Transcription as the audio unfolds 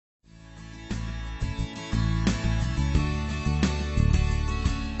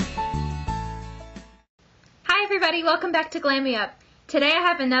everybody, welcome back to Glam Me Up. Today I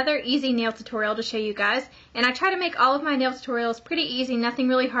have another easy nail tutorial to show you guys, and I try to make all of my nail tutorials pretty easy, nothing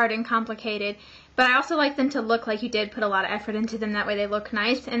really hard and complicated, but I also like them to look like you did put a lot of effort into them, that way they look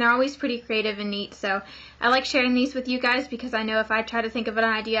nice, and they're always pretty creative and neat, so I like sharing these with you guys because I know if I try to think of an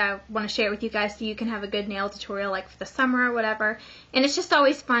idea, I want to share it with you guys so you can have a good nail tutorial like for the summer or whatever, and it's just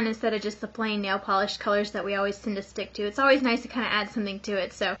always fun instead of just the plain nail polish colors that we always tend to stick to. It's always nice to kind of add something to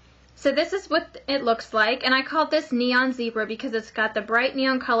it, So this is what it looks like, and I called this Neon Zebra because it's got the bright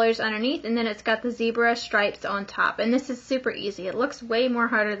neon colors underneath and then it's got the zebra stripes on top. And this is super easy. It looks way more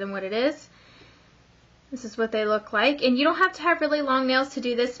harder than what it is. This is what they look like. And you don't have to have really long nails to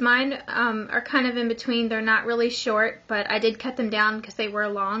do this. Mine are kind of in between. They're not really short, but I did cut them down because they were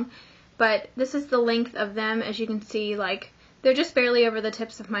long. But this is the length of them. As you can see, like, they're just barely over the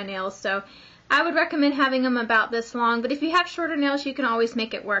tips of my nails. So I would recommend having them about this long, but if you have shorter nails, you can always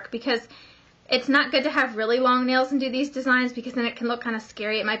make it work because it's not good to have really long nails and do these designs because then it can look kind of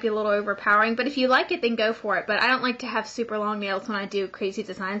scary. It might be a little overpowering, but if you like it, then go for it. But I don't like to have super long nails when I do crazy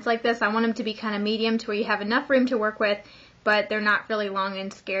designs like this. I want them to be kind of medium to where you have enough room to work with, but they're not really long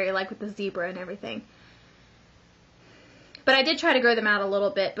and scary like with the zebra and everything. But I did try to grow them out a little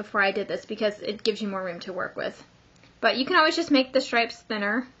bit before I did this because it gives you more room to work with. But you can always just make the stripes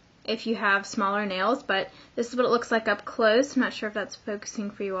thinner if you have smaller nails, but this is what it looks like up close. I'm not sure if that's focusing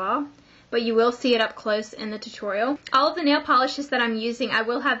for you all, but you will see it up close in the tutorial. All of the nail polishes that I'm using, I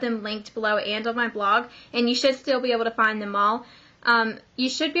will have them linked below and on my blog, and you should still be able to find them all. You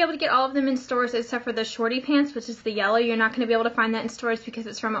should be able to get all of them in stores except for the Shorty Pants, which is the yellow. You're not going to be able to find that in stores because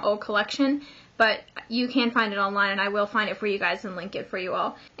it's from an old collection, but you can find it online, and I will find it for you guys and link it for you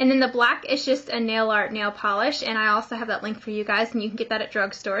all. And then the black is just a nail art nail polish, and I also have that link for you guys, and you can get that at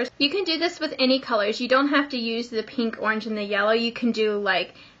drugstores. You can do this with any colors. You don't have to use the pink, orange, and the yellow. You can do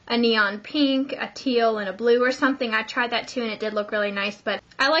like a neon pink, a teal, and a blue or something. I tried that too, and it did look really nice, but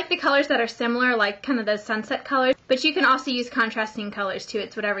I like the colors that are similar, like kind of those sunset colors, but you can also use contrasting colors too.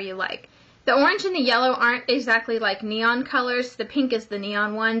 It's whatever you like. The orange and the yellow aren't exactly like neon colors. The pink is the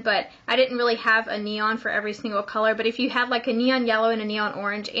neon one, but I didn't really have a neon for every single color. But if you had like a neon yellow and a neon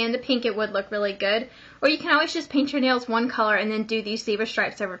orange and the pink, it would look really good. Or you can always just paint your nails one color and then do these zebra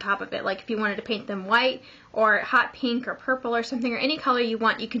stripes over top of it. Like if you wanted to paint them white or hot pink or purple or something, or any color you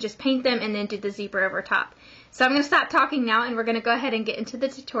want, you can just paint them and then do the zebra over top. So I'm going to stop talking now and we're going to go ahead and get into the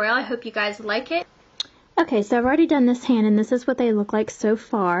tutorial. I hope you guys like it. Okay, so I've already done this hand, and this is what they look like so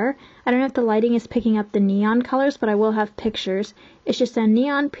far. I don't know if the lighting is picking up the neon colors, but I will have pictures. It's just a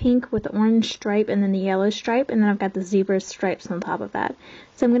neon pink with the orange stripe and then the yellow stripe, and then I've got the zebra stripes on top of that.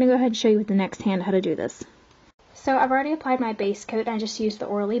 So I'm going to go ahead and show you with the next hand how to do this. So I've already applied my base coat. I just used the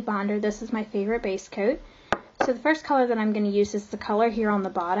Orly Bonder. This is my favorite base coat. So the first color that I'm going to use is the color here on the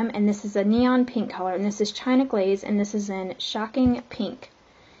bottom, and this is a neon pink color, and this is China Glaze, and this is in Shocking Pink.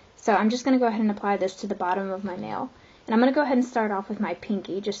 So I'm just going to go ahead and apply this to the bottom of my nail. And I'm going to go ahead and start off with my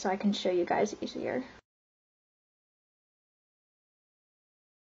pinky just so I can show you guys easier.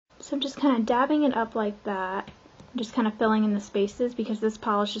 So I'm just kind of dabbing it up like that. I'm just kind of filling in the spaces because this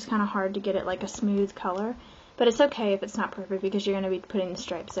polish is kind of hard to get it like a smooth color. But it's okay if it's not perfect because you're going to be putting the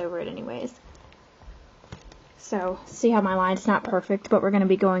stripes over it anyways. So see how my line's not perfect, but we're going to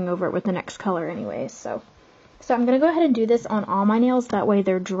be going over it with the next color anyways. So I'm going to go ahead and do this on all my nails, that way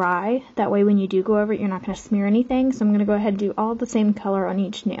they're dry. That way when you do go over it, you're not going to smear anything. So I'm going to go ahead and do all the same color on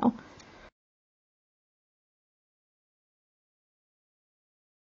each nail.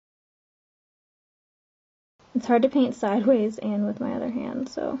 It's hard to paint sideways and with my other hand,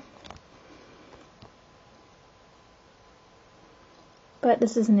 so. But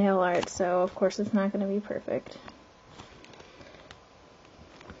this is nail art, so of course it's not going to be perfect.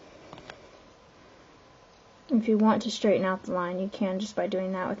 If you want to straighten out the line, you can just by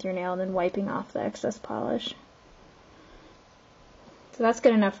doing that with your nail and then wiping off the excess polish. So that's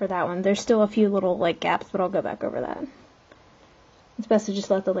good enough for that one. There's still a few little like gaps, but I'll go back over that. It's best to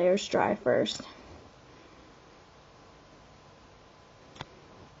just let the layers dry first.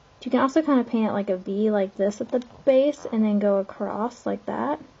 You can also kind of paint it like a V like this at the base and then go across like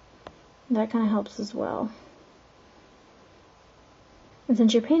that. That kind of helps as well. And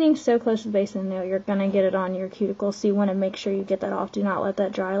since you're painting so close to the base of the nail, you're going to get it on your cuticle, so you want to make sure you get that off. Do not let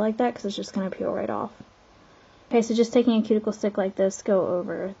that dry like that because it's just going to peel right off. Okay, so just taking a cuticle stick like this, go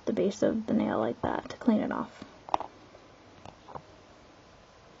over the base of the nail like that to clean it off.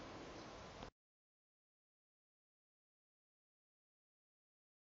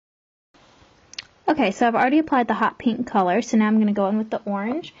 Okay, so I've already applied the hot pink color, so now I'm going to go in with the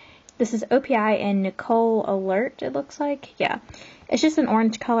orange. This is OPI and Nicole Alert, it looks like. Yeah. It's just an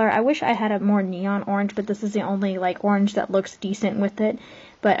orange color. I wish I had a more neon orange, but this is the only like orange that looks decent with it.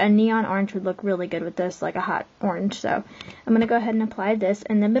 But a neon orange would look really good with this, like a hot orange. So I'm going to go ahead and apply this.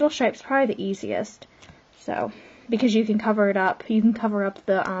 And the middle stripe's probably the easiest. So, because you can cover it up. You can cover up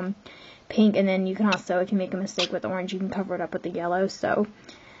the pink, and then you can also, if you make a mistake with orange, you can cover it up with the yellow. So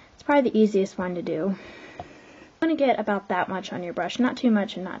it's probably the easiest one to do. You want to get about that much on your brush. Not too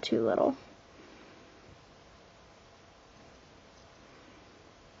much and not too little.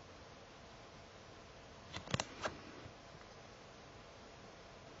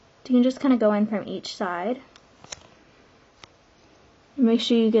 You can just kind of go in from each side. Make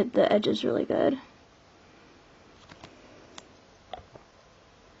sure you get the edges really good.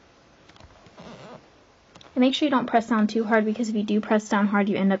 And make sure you don't press down too hard, because if you do press down hard,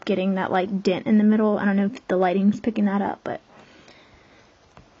 you end up getting that like dent in the middle. I don't know if the lighting's picking that up, but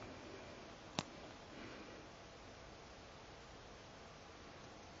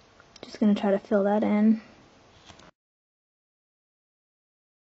just gonna try to fill that in.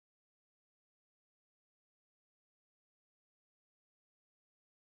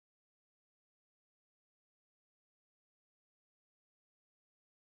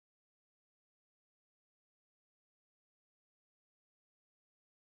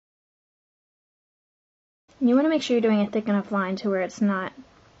 And you want to make sure you're doing a thick enough line to where it's not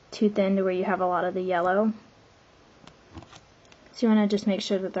too thin to where you have a lot of the yellow. So you want to just make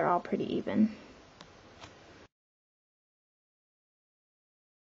sure that they're all pretty even.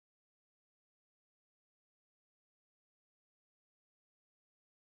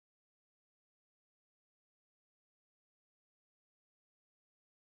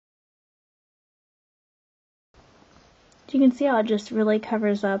 So you can see how it just really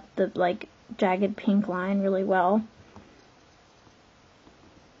covers up the like jagged pink line really well.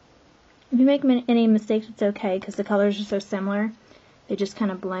 If you make any mistakes, it's okay, because the colors are so similar. They just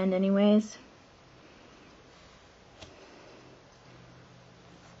kind of blend anyways.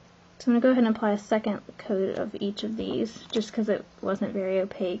 So I'm going to go ahead and apply a second coat of each of these, just because it wasn't very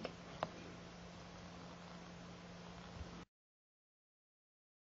opaque.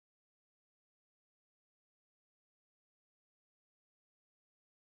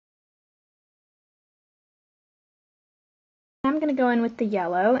 I'm going to go in with the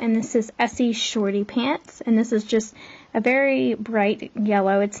yellow, and this is Essie Shorty Pants, and this is just a very bright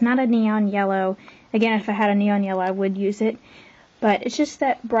yellow. It's not a neon yellow. Again, if I had a neon yellow, I would use it, but it's just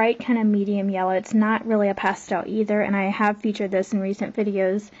that bright kind of medium yellow. It's not really a pastel either, and I have featured this in recent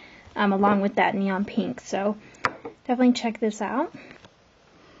videos along with that neon pink, so definitely check this out.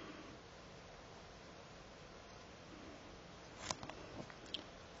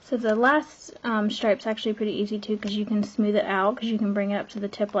 So the last stripe's actually pretty easy too, because you can smooth it out, because you can bring it up to the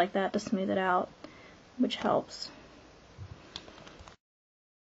tip like that to smooth it out, which helps.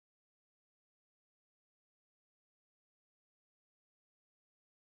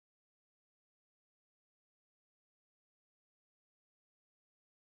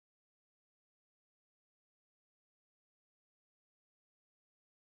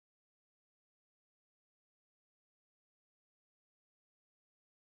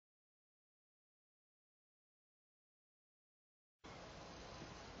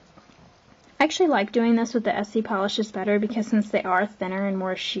 I actually like doing this with the Essie polishes better, because since they are thinner and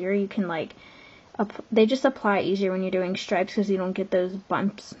more sheer, you can like, they just apply easier when you're doing stripes, because you don't get those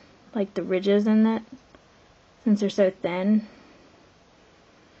bumps, like the ridges in it, since they're so thin.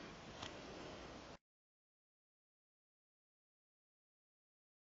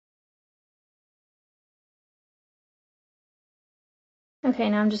 Okay,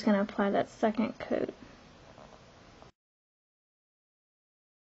 now I'm just going to apply that second coat.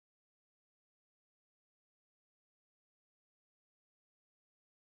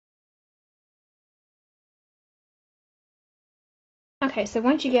 Okay, so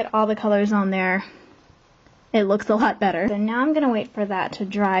once you get all the colors on there, it looks a lot better. So now I'm going to wait for that to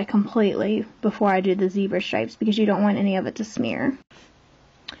dry completely before I do the zebra stripes, because you don't want any of it to smear.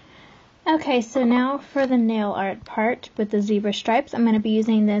 Okay, so now for the nail art part with the zebra stripes, I'm going to be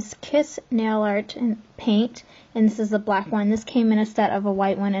using this Kiss Nail Art and paint, and this is the black one. This came in a set of a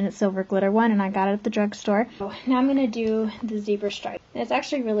white one and a silver glitter one, and I got it at the drugstore. So now I'm going to do the zebra stripe. It's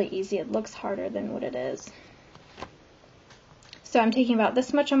actually really easy. It looks harder than what it is. So I'm taking about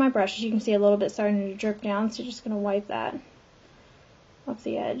this much on my brush. As you can see, a little bit starting to drip down, so you're just going to wipe that off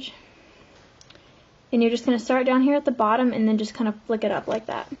the edge. And you're just going to start down here at the bottom and then just kind of flick it up like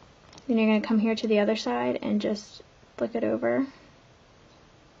that. Then you're going to come here to the other side and just flick it over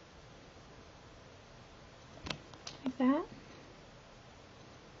like that.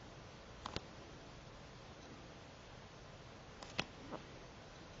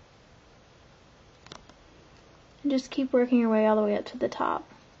 And just keep working your way all the way up to the top.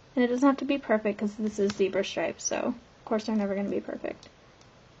 And it doesn't have to be perfect because this is zebra stripes, so of course they're never going to be perfect.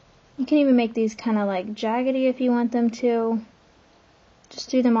 You can even make these kind of like jaggedy if you want them to. Just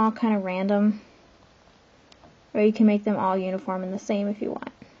do them all kind of random. Or you can make them all uniform and the same if you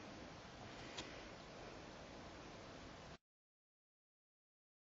want.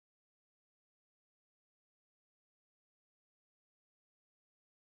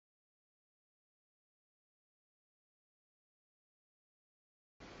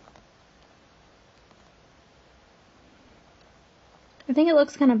 I think it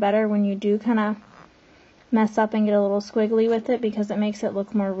looks kind of better when you do kind of mess up and get a little squiggly with it because it makes it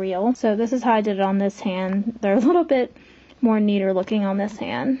look more real. So this is how I did it on this hand. They're a little bit more neater looking on this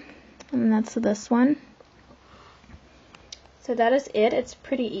hand. And that's this one. So that is it. It's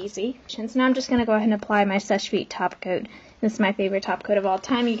pretty easy. So now I'm just going to go ahead and apply my Seche Vite top coat. This is my favorite top coat of all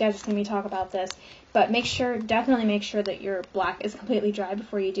time. You guys have seen me talk about this. But definitely make sure that your black is completely dry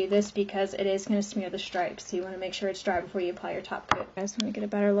before you do this because it is going to smear the stripes. So you want to make sure it's dry before you apply your top coat. I just want to get a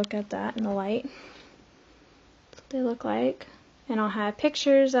better look at that in the light. That's what they look like. And I'll have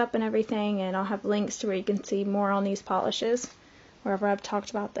pictures up and everything, and I'll have links to where you can see more on these polishes wherever I've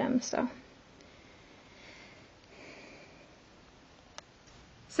talked about them. So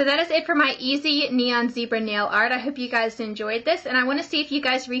that is it for my easy neon zebra nail art. I hope you guys enjoyed this, and I want to see if you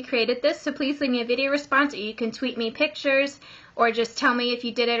guys recreated this, so please leave me a video response, or you can tweet me pictures, or just tell me if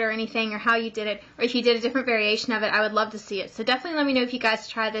you did it or anything, or how you did it, or if you did a different variation of it. I would love to see it. So definitely let me know if you guys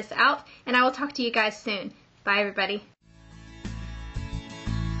try this out, and I will talk to you guys soon. Bye, everybody.